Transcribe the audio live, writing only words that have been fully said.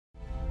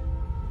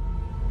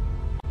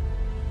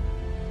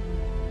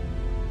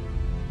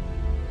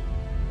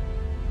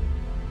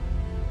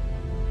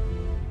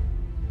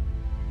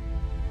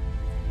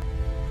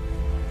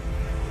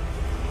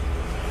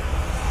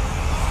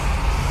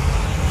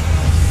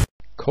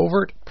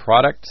Covert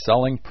product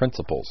selling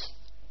principles.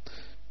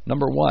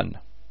 Number 1.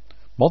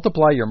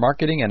 Multiply your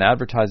marketing and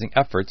advertising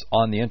efforts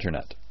on the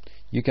internet.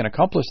 You can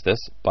accomplish this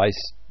by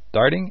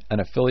starting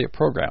an affiliate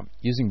program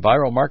using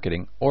viral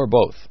marketing or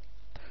both.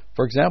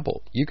 For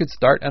example, you could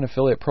start an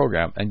affiliate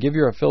program and give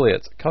your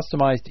affiliates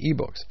customized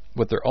ebooks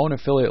with their own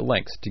affiliate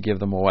links to give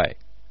them away.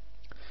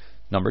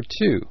 Number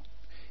 2.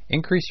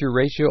 Increase your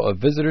ratio of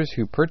visitors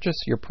who purchase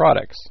your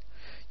products.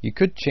 You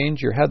could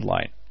change your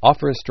headline,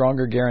 offer a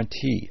stronger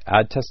guarantee,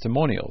 add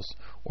testimonials,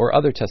 or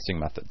other testing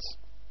methods.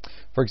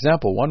 For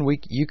example, one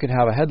week you could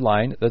have a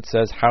headline that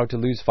says how to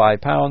lose 5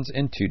 pounds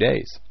in 2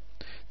 days.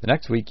 The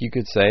next week you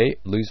could say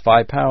lose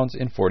 5 pounds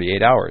in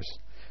 48 hours.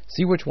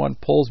 See which one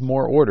pulls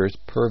more orders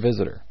per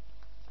visitor.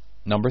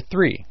 Number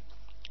 3.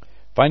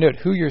 Find out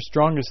who your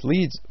strongest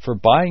leads for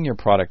buying your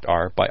product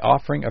are by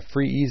offering a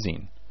free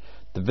e-zine.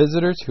 The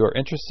visitors who are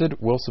interested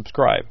will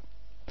subscribe.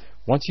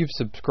 Once you've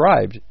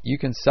subscribed, you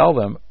can sell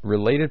them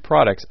related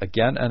products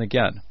again and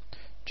again.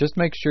 Just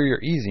make sure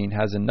your e-zine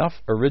has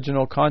enough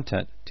original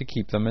content to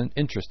keep them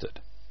interested.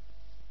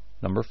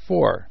 Number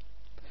 4.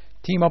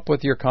 Team up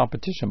with your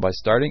competition by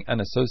starting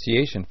an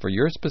association for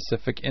your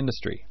specific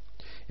industry.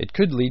 It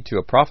could lead to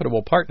a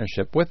profitable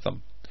partnership with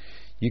them.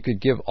 You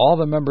could give all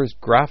the members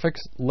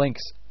graphics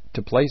links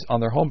to place on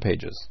their home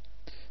pages.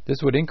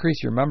 This would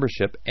increase your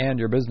membership and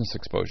your business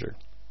exposure.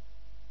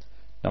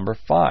 Number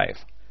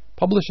 5.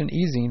 Publish an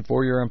e-zine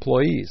for your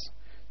employees.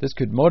 This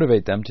could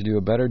motivate them to do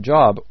a better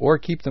job or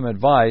keep them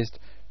advised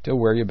to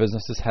where your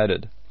business is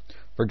headed.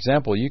 For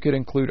example, you could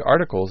include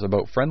articles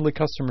about friendly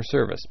customer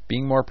service,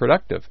 being more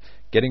productive,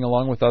 getting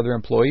along with other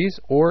employees,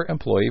 or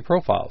employee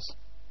profiles.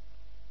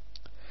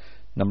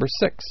 Number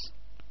 6.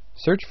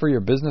 Search for your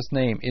business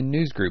name in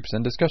news groups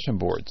and discussion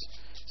boards.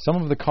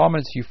 Some of the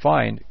comments you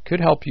find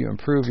could help you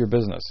improve your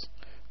business.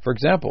 For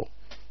example,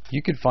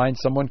 you could find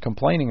someone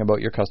complaining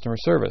about your customer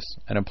service,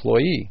 an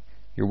employee,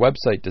 your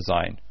website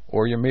design,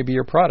 or maybe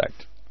your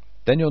product.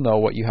 Then you'll know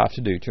what you have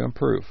to do to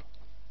improve.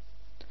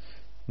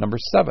 Number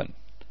 7.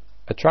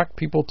 Attract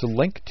people to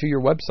link to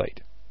your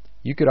website.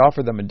 You could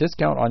offer them a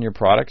discount on your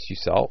products you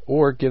sell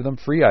or give them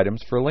free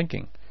items for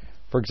linking.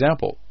 For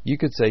example, you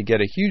could say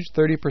get a huge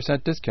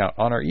 30% discount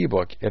on our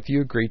ebook if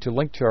you agree to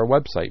link to our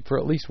website for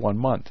at least 1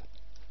 month.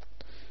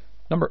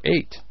 Number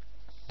 8.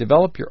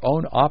 Develop your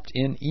own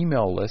opt-in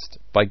email list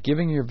by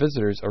giving your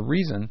visitors a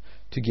reason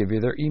to give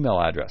you their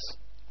email address.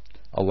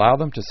 Allow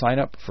them to sign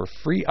up for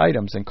free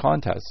items and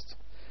contests.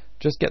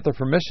 Just get their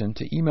permission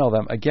to email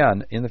them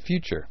again in the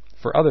future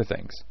for other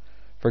things.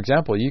 For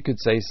example, you could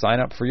say sign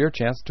up for your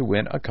chance to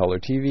win a color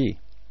TV.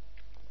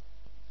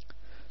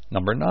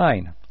 Number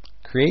 9.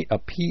 Create a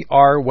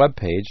PR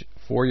webpage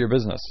for your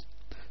business.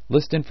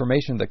 List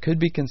information that could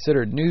be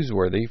considered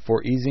newsworthy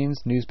for e-zines,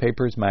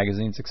 newspapers,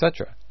 magazines,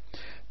 etc.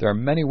 There are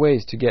many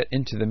ways to get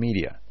into the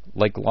media,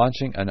 like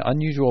launching an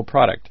unusual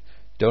product,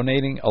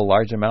 donating a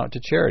large amount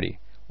to charity,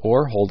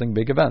 or holding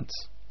big events.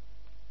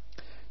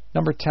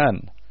 Number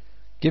 10.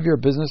 Give your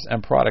business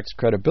and products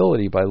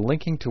credibility by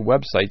linking to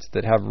websites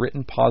that have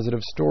written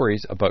positive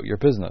stories about your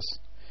business.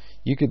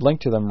 You could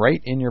link to them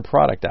right in your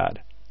product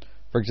ad.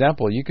 For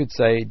example, you could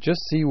say,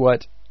 just see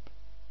what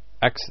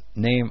X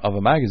name of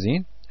a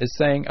magazine is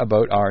saying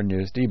about our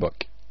newest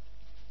ebook.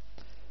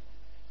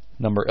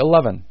 Number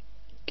 11.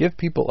 Give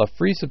people a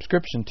free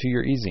subscription to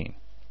your e-zine.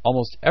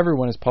 Almost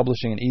everyone is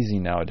publishing an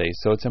e-zine nowadays,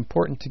 so it's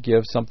important to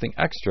give something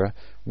extra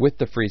with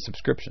the free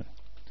subscription.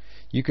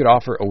 You could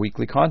offer a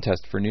weekly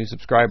contest for new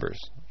subscribers.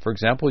 For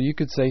example, you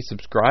could say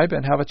subscribe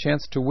and have a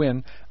chance to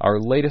win our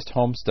latest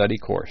home study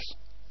course.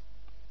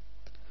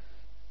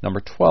 Number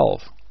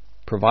 12.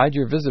 Provide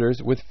your visitors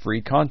with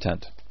free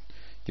content.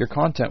 Your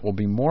content will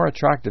be more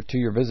attractive to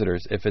your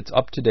visitors if it's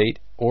up to date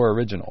or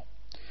original.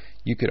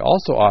 You could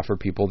also offer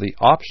people the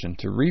option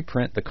to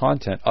reprint the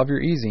content of your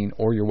e-zine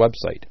or your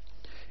website.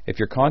 If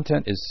your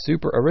content is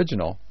super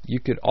original, you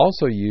could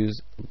also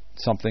use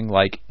something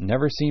like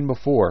never seen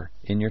before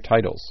in your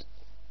titles.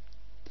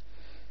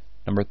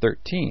 Number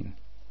 13.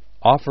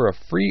 Offer a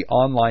free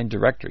online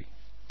directory.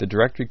 The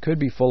directory could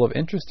be full of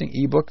interesting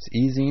ebooks,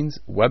 e-zines,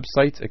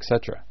 websites,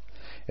 etc.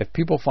 If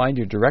people find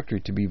your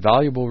directory to be a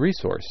valuable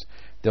resource,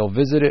 they'll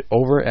visit it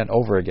over and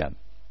over again.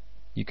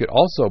 You could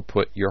also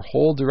put your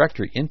whole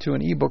directory into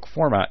an ebook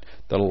format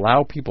that will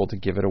allow people to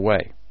give it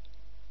away.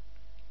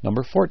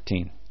 Number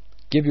 14.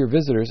 Give your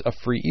visitors a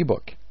free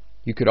ebook.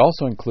 You could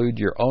also include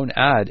your own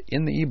ad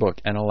in the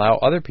ebook and allow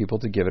other people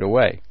to give it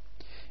away.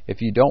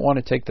 If you don't want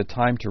to take the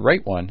time to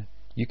write one,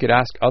 you could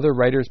ask other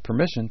writers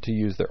permission to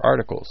use their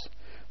articles.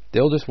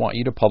 They'll just want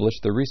you to publish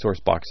the resource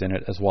box in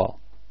it as well.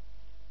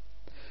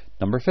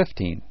 Number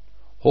 15.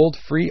 Hold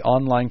free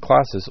online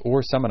classes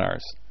or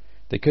seminars.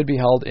 They could be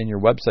held in your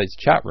website's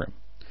chat room.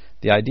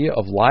 The idea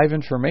of live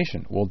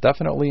information will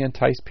definitely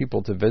entice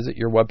people to visit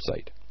your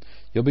website.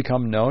 You'll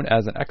become known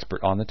as an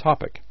expert on the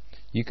topic.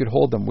 You could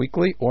hold them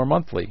weekly or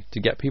monthly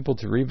to get people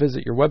to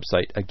revisit your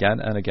website again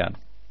and again.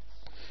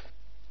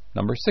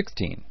 Number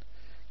 16.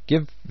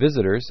 Give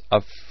visitors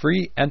a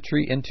free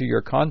entry into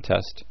your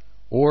contest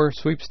or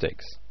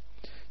sweepstakes.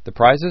 The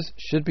prizes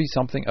should be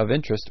something of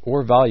interest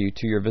or value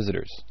to your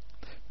visitors.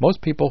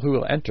 Most people who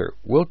will enter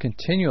will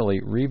continually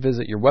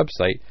revisit your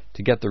website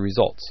to get the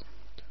results.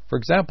 For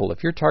example,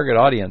 if your target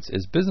audience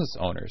is business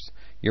owners,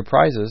 your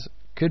prizes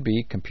could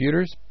be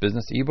computers,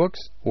 business ebooks,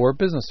 or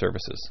business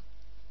services.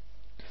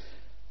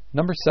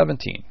 Number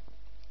 17.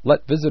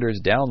 Let visitors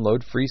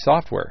download free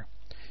software.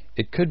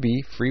 It could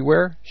be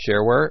freeware,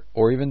 shareware,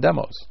 or even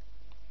demos.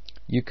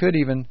 You could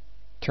even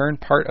turn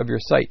part of your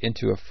site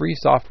into a free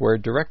software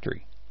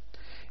directory.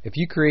 If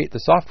you create the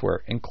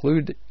software,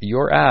 include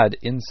your ad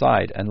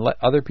inside and let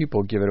other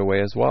people give it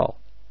away as well.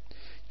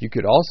 You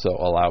could also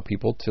allow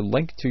people to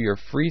link to your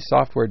free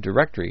software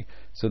directory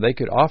so they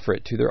could offer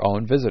it to their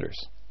own visitors.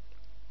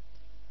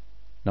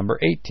 Number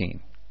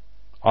 18.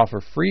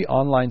 Offer free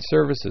online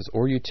services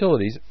or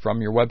utilities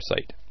from your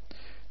website.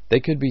 They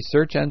could be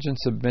search engine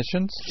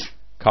submissions,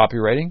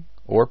 copywriting,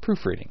 or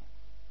proofreading.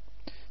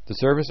 The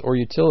service or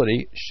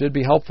utility should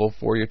be helpful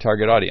for your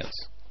target audience.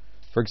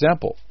 For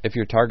example, if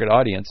your target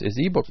audience is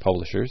ebook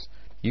publishers,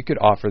 you could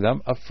offer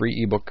them a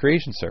free ebook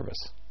creation service.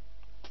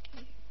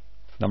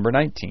 Number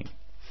 19.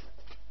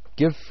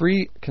 Give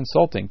free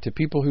consulting to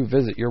people who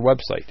visit your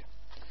website.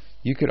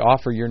 You could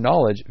offer your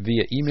knowledge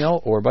via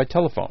email or by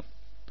telephone.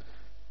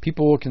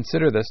 People will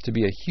consider this to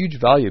be a huge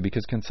value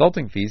because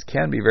consulting fees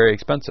can be very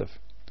expensive.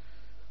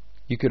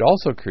 You could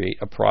also create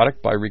a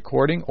product by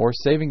recording or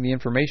saving the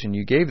information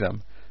you gave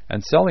them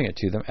and selling it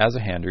to them as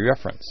a handy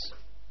reference.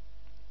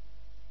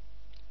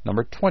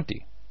 Number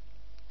 20.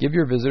 Give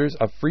your visitors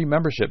a free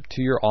membership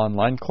to your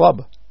online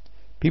club.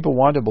 People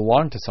want to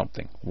belong to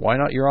something. Why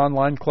not your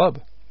online club?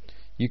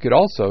 You could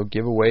also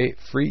give away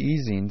free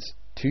e-zines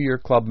to your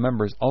club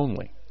members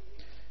only.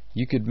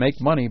 You could make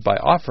money by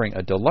offering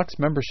a deluxe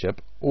membership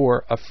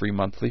or a free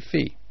monthly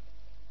fee.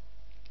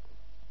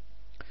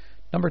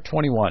 Number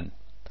 21.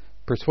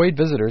 Persuade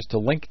visitors to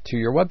link to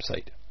your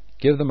website.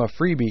 Give them a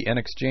freebie in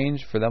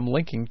exchange for them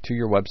linking to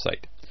your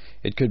website.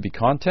 It could be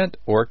content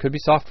or it could be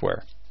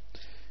software.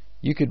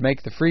 You could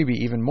make the freebie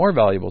even more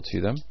valuable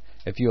to them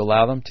if you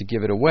allow them to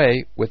give it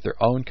away with their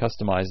own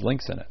customized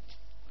links in it.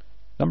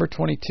 Number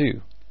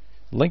 22.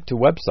 Link to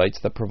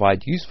websites that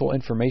provide useful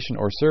information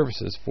or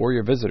services for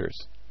your visitors.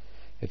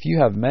 If you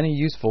have many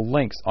useful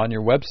links on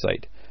your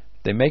website,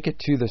 they make it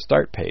to the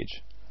start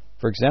page.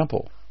 For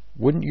example,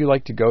 wouldn't you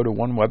like to go to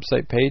one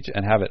website page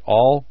and have it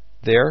all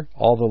there,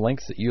 all the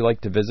links that you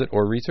like to visit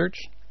or research?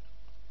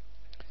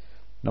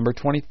 Number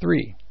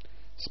 23.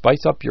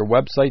 Spice up your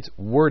website's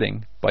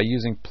wording by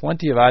using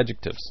plenty of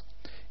adjectives.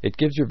 It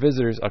gives your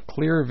visitors a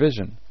clearer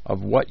vision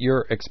of what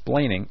you're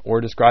explaining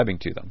or describing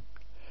to them.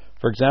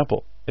 For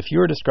example, if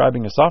you are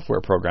describing a software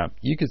program,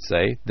 you could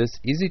say, "This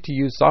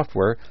easy-to-use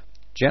software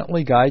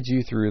gently guides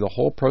you through the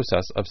whole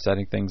process of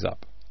setting things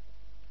up."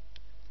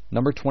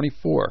 Number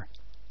 24.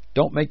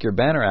 Don't make your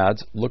banner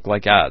ads look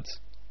like ads.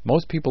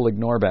 Most people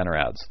ignore banner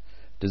ads.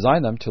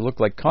 Design them to look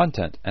like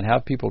content and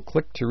have people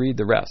click to read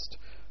the rest.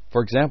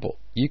 For example,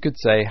 you could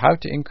say, "How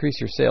to increase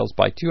your sales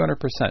by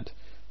 200%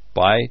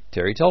 by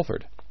Terry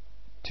Telford."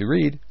 To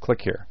read,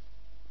 click here.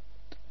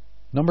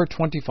 Number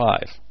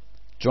 25.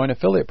 Join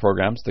affiliate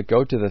programs that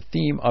go to the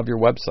theme of your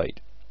website.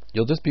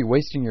 You'll just be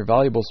wasting your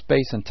valuable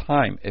space and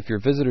time if your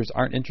visitors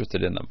aren't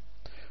interested in them.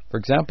 For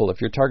example,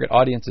 if your target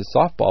audience is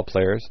softball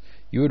players,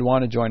 you would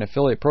want to join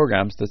affiliate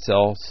programs that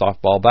sell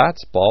softball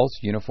bats, balls,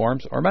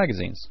 uniforms, or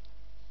magazines.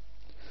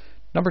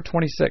 Number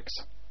 26.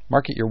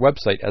 Market your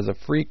website as a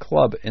free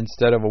club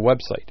instead of a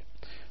website.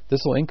 This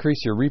will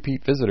increase your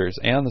repeat visitors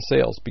and the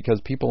sales because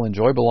people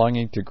enjoy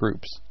belonging to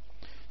groups.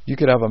 You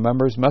could have a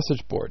members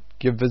message board,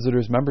 give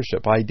visitors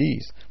membership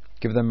IDs,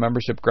 give them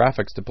membership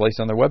graphics to place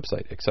on their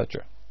website,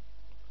 etc.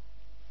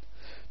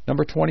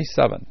 Number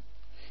 27.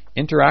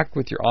 Interact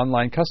with your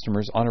online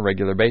customers on a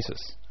regular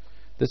basis.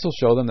 This will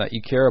show them that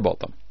you care about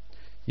them.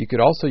 You could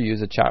also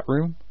use a chat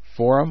room,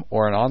 forum,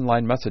 or an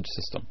online message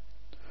system.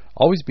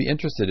 Always be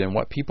interested in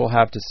what people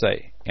have to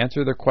say,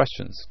 answer their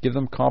questions, give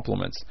them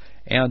compliments,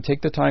 and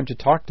take the time to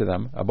talk to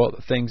them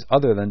about things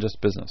other than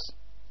just business.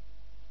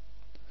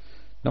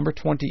 Number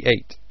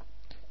 28.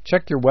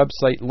 Check your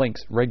website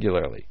links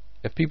regularly.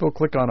 If people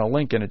click on a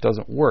link and it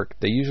doesn't work,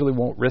 they usually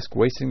won't risk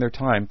wasting their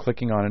time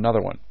clicking on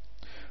another one.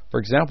 For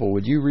example,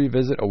 would you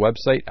revisit a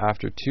website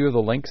after 2 of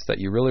the links that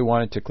you really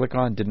wanted to click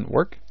on didn't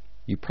work?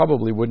 You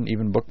probably wouldn't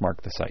even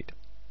bookmark the site.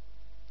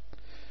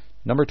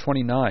 Number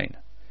 29.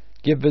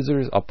 Give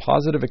visitors a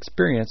positive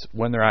experience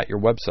when they're at your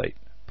website.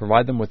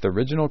 Provide them with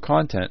original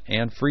content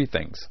and free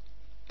things.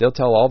 They'll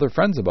tell all their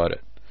friends about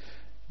it.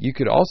 You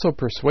could also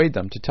persuade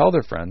them to tell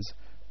their friends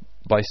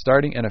by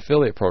starting an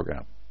affiliate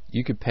program.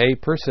 You could pay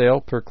per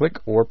sale, per click,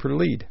 or per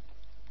lead.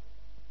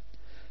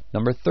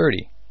 Number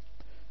 30.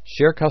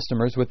 Share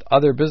customers with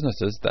other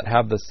businesses that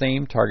have the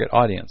same target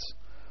audience.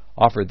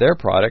 Offer their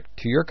product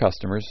to your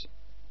customers.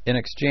 In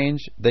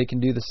exchange, they can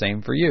do the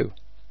same for you.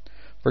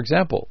 For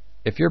example,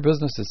 if your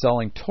business is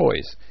selling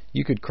toys,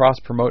 you could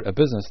cross-promote a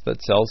business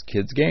that sells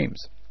kids'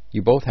 games.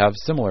 You both have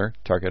similar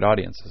target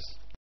audiences.